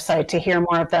on our website, to hear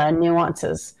more of the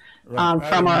nuances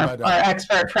from our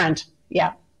expert friend.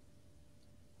 Yeah.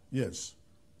 Yes.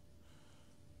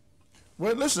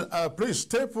 Well, listen, please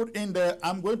stay put in there.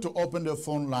 I'm going to open the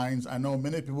phone lines. I know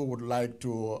many people would like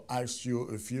to ask you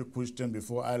a few questions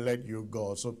before I let you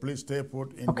go. So please stay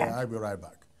put in there. I'll be right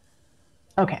back.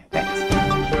 Okay, thanks.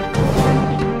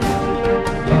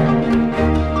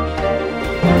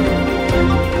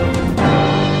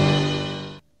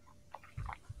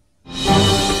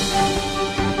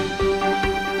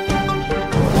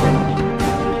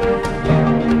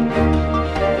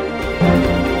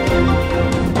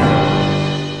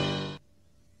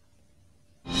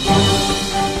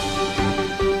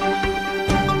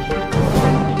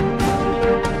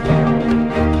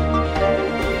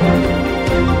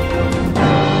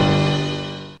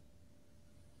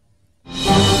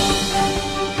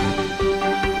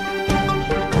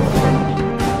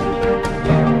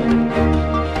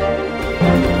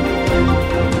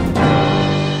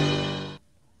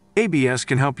 ABS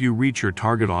can help you reach your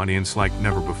target audience like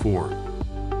never before.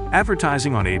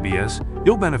 Advertising on ABS,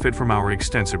 you'll benefit from our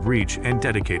extensive reach and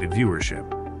dedicated viewership.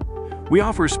 We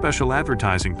offer special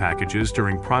advertising packages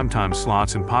during primetime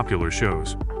slots and popular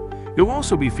shows. You'll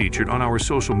also be featured on our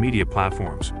social media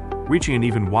platforms, reaching an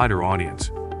even wider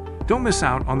audience. Don't miss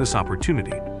out on this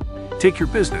opportunity. Take your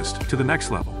business to the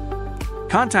next level.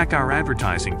 Contact our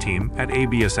advertising team at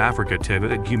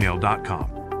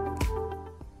absafricatv@gmail.com.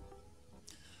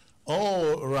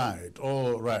 All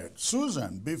right.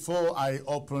 Susan, before I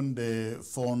open the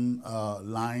phone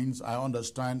lines, I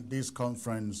understand this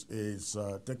conference is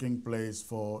taking place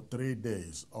for 3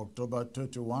 days, October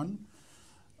 31,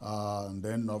 and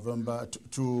then November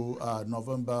to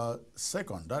November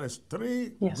 2nd. That is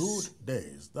 3 good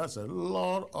days. That's a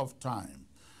lot of time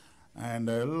and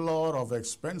a lot of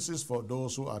expenses for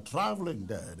those who are traveling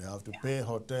there. They have to pay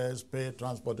hotels, pay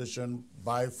transportation,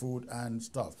 buy food and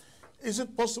stuff. Is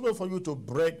it possible for you to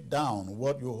break down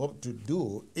what you hope to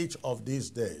do each of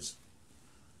these days?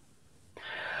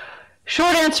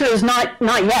 Short answer is not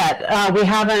yet. We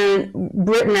haven't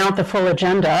written out the full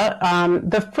agenda.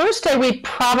 The first day we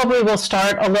probably will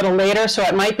start a little later, so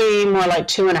it might be more like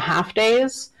 2.5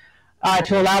 days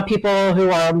to allow people who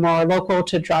are more local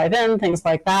to drive in, things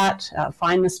like that,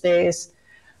 find the space.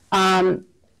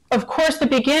 Of course, the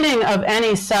beginning of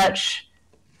any such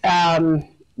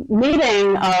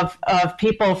meeting of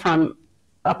people from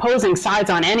opposing sides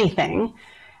on anything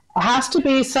has to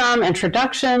be some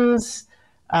introductions,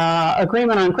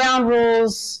 agreement on ground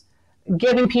rules,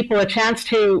 giving people a chance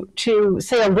to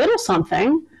say a little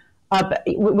something.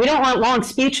 We don't want long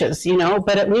speeches,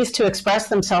 but at least to express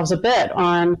themselves a bit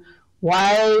on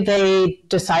why they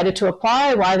decided to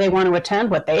apply, why they want to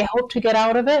attend, what they hope to get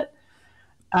out of it.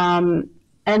 And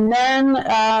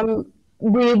then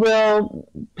we will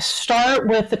start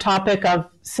with the topic of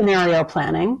scenario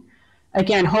planning.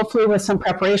 Again, hopefully with some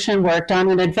preparation work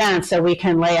done in advance so we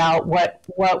can lay out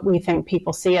what we think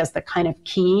people see as the kind of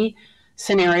key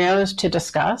scenarios to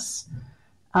discuss.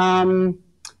 And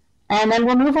then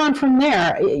we'll move on from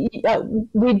there.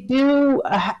 We do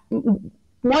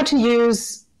want to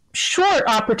use short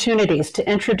opportunities to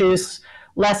introduce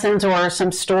lessons or some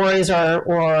stories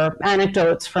or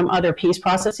anecdotes from other peace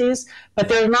processes, but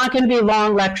there's not going to be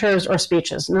long lectures or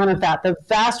speeches, none of that. The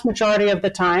vast majority of the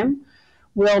time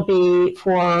will be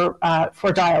for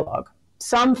dialogue.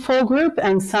 Some full group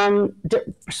and some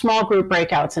small group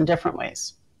breakouts in different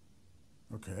ways.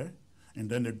 Okay, and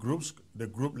then the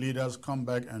group leaders come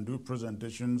back and do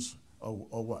presentations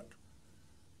or what?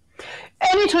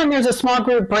 Anytime there's a small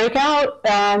group breakout,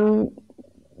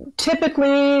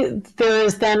 typically there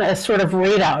is then a sort of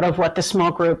readout of what the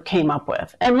small group came up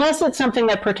with, unless it's something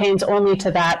that pertains only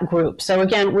to that group. So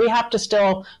again, we have to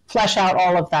still flesh out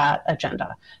all of that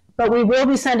agenda. But we will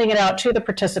be sending it out to the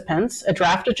participants, a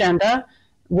draft agenda,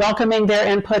 welcoming their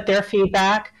input, their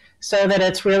feedback, so that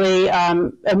it's really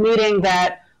a meeting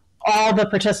that all the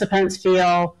participants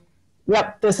feel,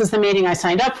 yep, this is the meeting I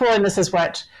signed up for, and this is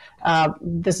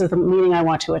the meeting I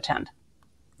want to attend.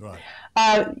 Right.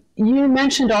 You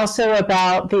mentioned also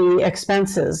about the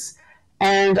expenses,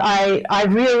 and I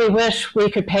really wish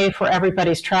we could pay for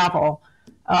everybody's travel.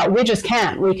 We just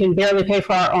can't. We can barely pay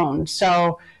for our own.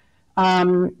 So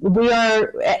we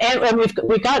are, and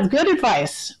we've got good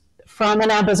advice from an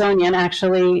Ambazonian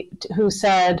actually, who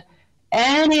said,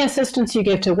 any assistance you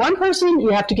give to one person, you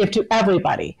have to give to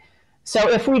everybody. So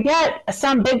if we get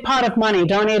some big pot of money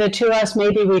donated to us,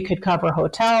 maybe we could cover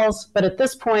hotels. But at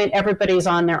this point, everybody's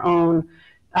on their own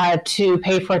to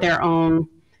pay for their own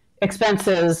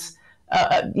expenses,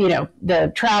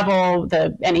 the travel,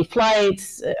 any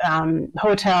flights,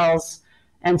 hotels,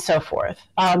 and so forth.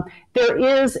 There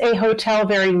is a hotel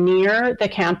very near the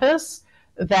campus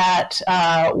that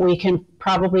we can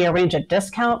probably arrange a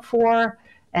discount for.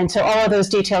 And so all of those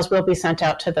details will be sent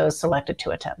out to those selected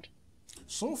to attend.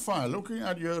 So far, looking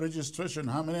at your registration,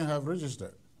 how many have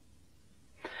registered?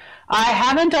 I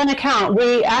haven't done a count.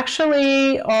 We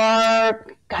actually are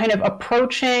kind of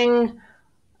approaching,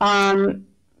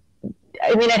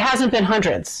 it hasn't been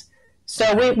hundreds.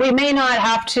 So we may not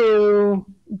have to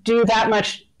do that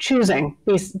much choosing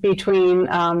between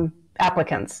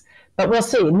applicants, but we'll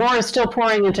see. More is still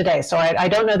pouring in today, so I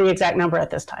don't know the exact number at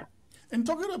this time. In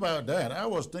talking about that, I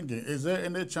was thinking, is there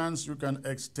any chance you can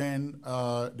extend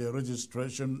the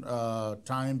registration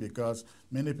time, because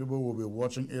many people will be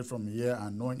watching it from here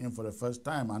and knowing it for the first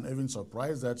time, and even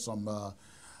surprised that some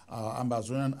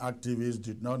Ambazonian activists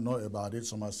did not know about it.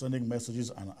 Some are sending messages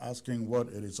and asking what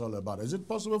it is all about. Is it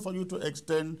possible for you to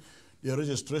extend the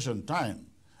registration time?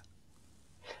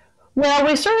 Well,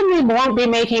 we certainly won't be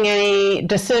making any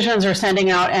decisions or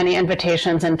sending out any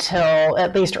invitations until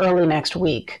at least early next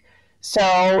week.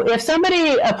 So if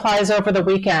somebody applies over the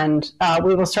weekend,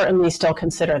 we will certainly still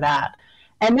consider that.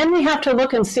 And then we have to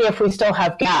look and see if we still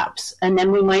have gaps. And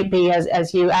then we might be,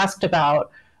 as you asked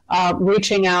about,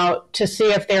 reaching out to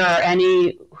see if there are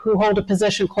any who hold a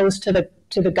position close to the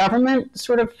government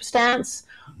sort of stance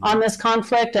on this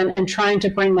conflict, and trying to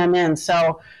bring them in.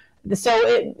 So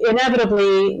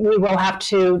inevitably we will have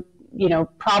to,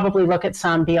 probably look at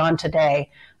some beyond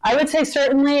today. I would say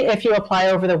certainly if you apply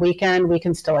over the weekend, we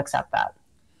can still accept that.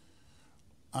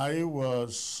 I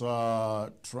was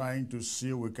trying to see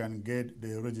if we can get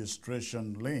the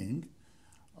registration link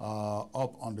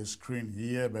up on the screen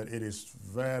here, but it is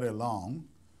very long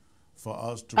for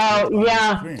us to put on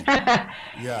the screen.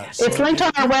 Yeah, so it's linked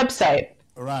on our website.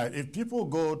 Right. If people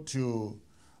go to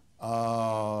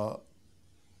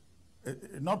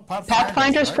not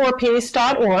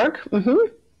pathfindersforpeace.org. Mm-hmm.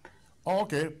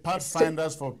 Okay,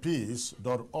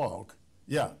 pathfindersforpeace.org.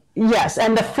 Yeah. Yes,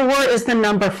 and the 4 is the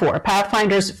number 4,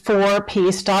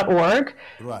 pathfindersforpeace.org.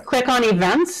 Right. Click on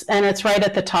events, and it's right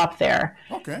at the top there.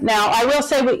 Okay. Now, I will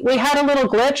say we had a little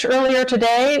glitch earlier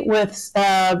today with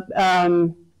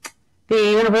the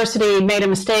university made a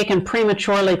mistake and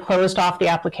prematurely closed off the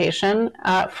application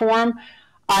form.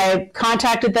 I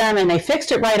contacted them and they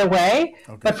fixed it right away,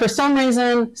 but for some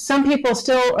reason, some people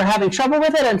still are having trouble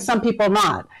with it and some people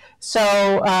not.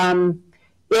 So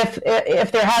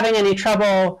if they're having any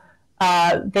trouble,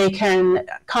 they can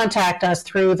contact us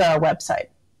through the website.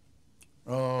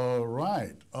 All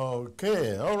right.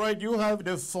 Okay. All right. You have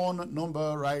the phone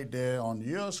number right there on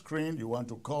your screen. You want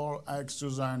to call, ask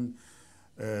Suzanne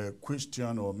a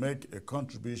question or make a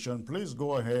contribution, please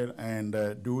go ahead and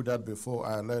do that before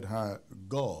I let her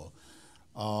go.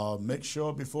 Make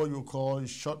sure before you call,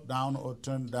 shut down or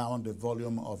turn down the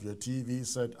volume of your TV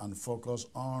set and focus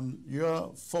on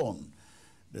your phone.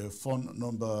 The phone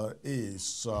number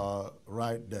is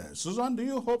right there. Suzanne, do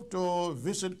you hope to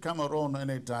visit Cameroon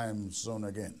anytime soon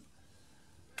again?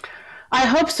 I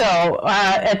hope so.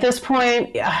 At this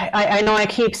point, I know I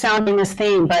keep sounding this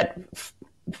theme, but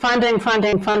funding.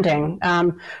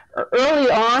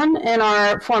 Early on in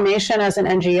our formation as an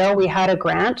NGO, we had a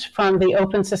grant from the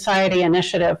Open Society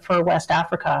Initiative for West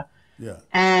Africa. Yeah.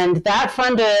 And that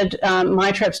funded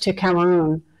my trips to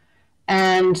Cameroon.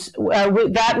 And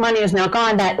that money is now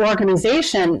gone. That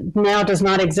organization now does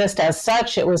not exist as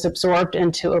such. It was absorbed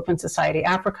into Open Society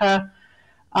Africa.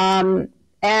 And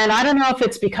I don't know if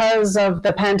it's because of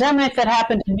the pandemic that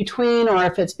happened in between, or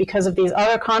if it's because of these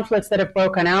other conflicts that have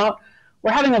broken out.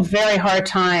 We're having a very hard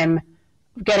time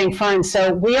getting funds.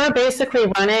 So we are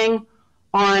basically running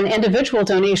on individual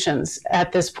donations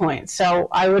at this point. So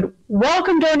I would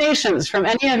welcome donations from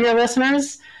any of your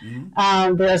listeners.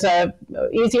 Mm-hmm. There's a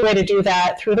easy way to do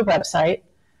that through the website.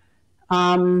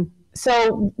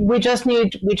 So we just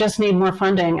need more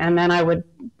funding, and then I would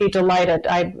be delighted.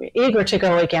 I'm eager to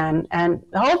go again, and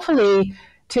hopefully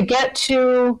to get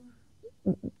to,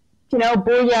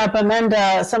 Buya,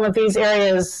 Bamenda, some of these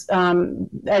areas,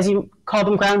 as you call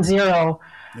them, ground zero,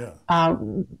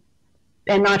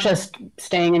 and not just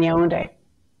staying in Yaoundé.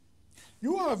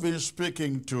 You have been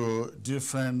speaking to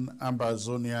different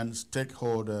Ambazonian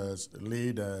stakeholders,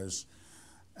 leaders,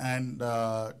 and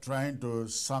trying to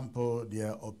sample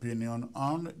their opinion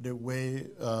on the way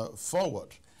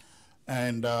forward.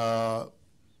 And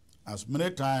as many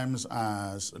times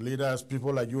as leaders,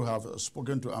 people like you have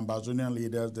spoken to Ambazonian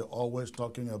leaders, they're always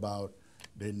talking about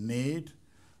the need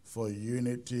for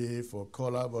unity, for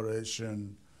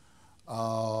collaboration.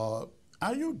 Are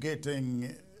you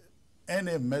getting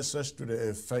any message to the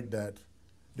effect that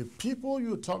the people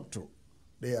you talk to,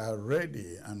 they are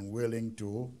ready and willing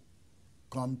to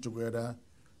come together,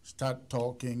 start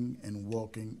talking and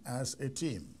working as a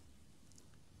team?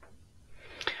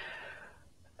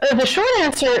 The short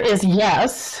answer is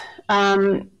yes.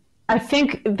 I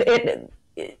think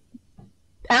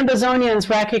Ambazonians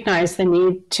recognize the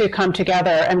need to come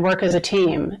together and work as a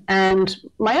team. And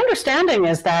my understanding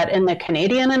is that in the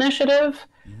Canadian initiative,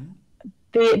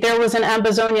 there was an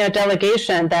Ambazonia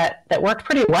delegation that worked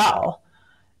pretty well.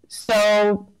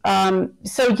 So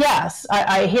yes,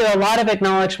 I hear a lot of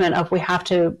acknowledgement of we have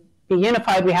to be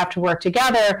unified, we have to work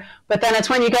together, but then it's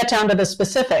when you get down to the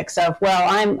specifics of,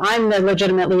 well, I'm the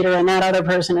legitimate leader and that other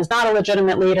person is not a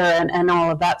legitimate leader, and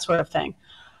all of that sort of thing.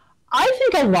 I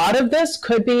think a lot of this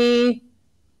could be,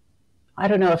 I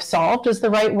don't know if solved is the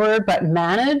right word, but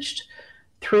managed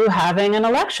through having an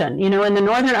election. In the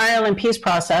Northern Ireland peace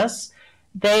process,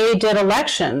 they did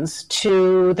elections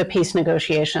to the peace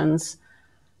negotiations.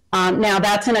 Now,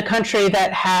 that's in a country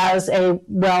that has a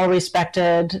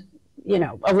well-respected,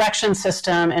 election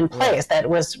system in place that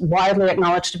was widely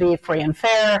acknowledged to be free and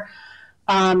fair.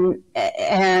 And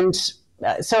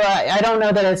So I don't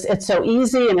know that it's so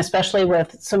easy, and especially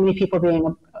with so many people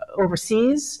being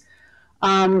overseas.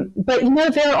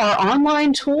 But there are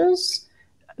online tools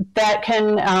that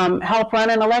can help run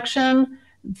an election.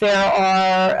 There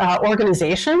are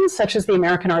organizations such as the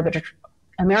American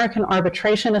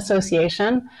Arbitration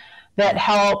Association that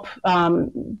help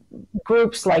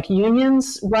groups like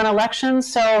unions run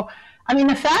elections. So,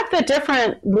 the fact that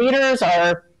different leaders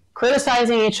are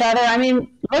criticizing each other,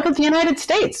 look at the United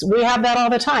States. We have that all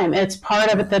the time. It's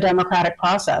part of the democratic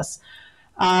process.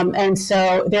 And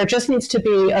so there just needs to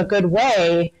be a good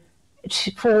way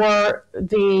for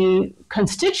the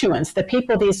constituents, the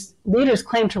people these leaders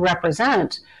claim to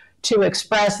represent, to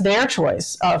express their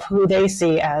choice of who they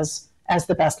see as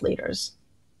the best leaders.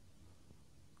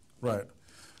 Right.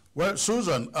 Well,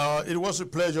 Susan, it was a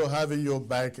pleasure having you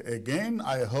back again.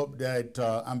 I hope that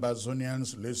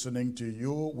Ambazonians listening to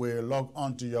you will log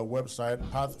onto your website,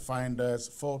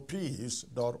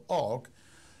 pathfindersforpeace.org,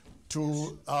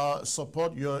 to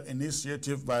support your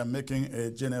initiative by making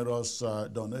a generous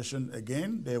donation.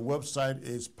 Again, the website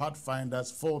is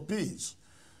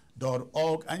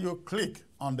pathfindersforpeace.org, and you click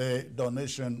on the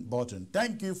donation button.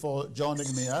 Thank you for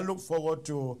joining me. I look forward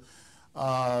to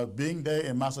being there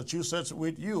in Massachusetts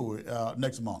with you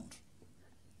next month.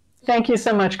 Thank you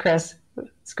so much, Chris.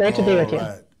 It's great to be with you. All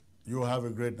right. You have a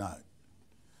great night.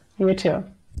 You too.